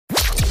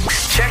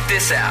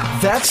this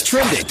out. That's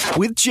Trending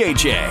with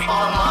JJ.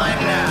 Online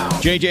now.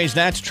 JJ's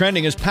That's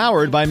Trending is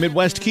powered by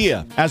Midwest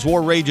Kia. As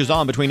war rages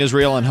on between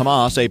Israel and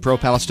Hamas, a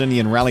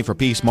pro-Palestinian rally for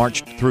peace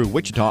marched through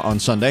Wichita on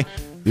Sunday.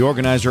 The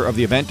organizer of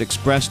the event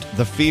expressed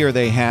the fear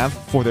they have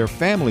for their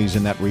families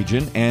in that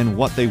region, and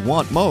what they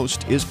want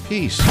most is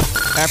peace.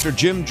 After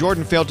Jim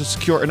Jordan failed to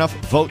secure enough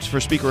votes for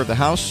Speaker of the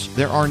House,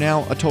 there are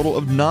now a total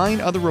of 9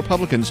 other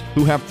Republicans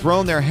who have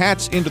thrown their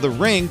hats into the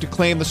ring to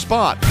claim the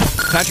spot.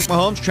 Patrick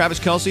Mahomes, Travis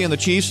Kelce, and the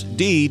Chiefs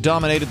D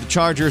dominated the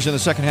Chargers in the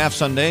second half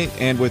Sunday,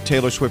 and with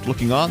Taylor Swift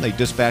looking on, they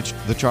dispatched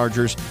the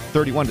Chargers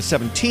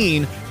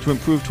 31-17 to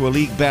improve to a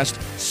league-best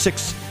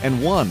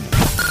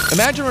 6-1.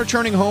 Imagine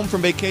returning home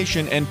from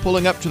vacation and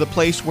pulling up to the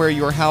place where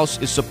your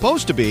house is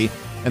supposed to be,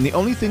 and the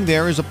only thing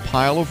there is a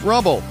pile of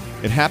rubble.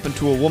 It happened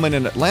to a woman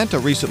in Atlanta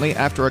recently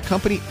after a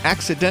company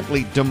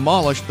accidentally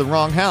demolished the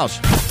wrong house.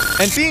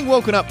 And being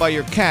woken up by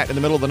your cat in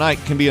the middle of the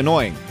night can be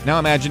annoying. Now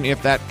imagine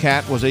if that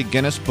cat was a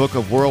Guinness Book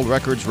of World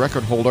Records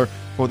record holder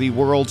for the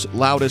world's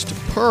loudest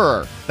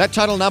purr. That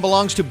title now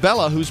belongs to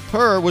Bella, whose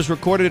purr was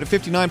recorded at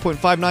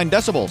 59.59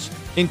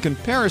 decibels. In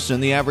comparison,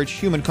 the average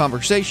human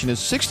conversation is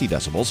 60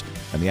 decibels,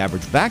 and the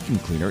average vacuum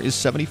cleaner is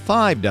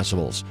 75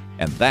 decibels.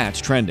 And that's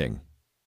trending.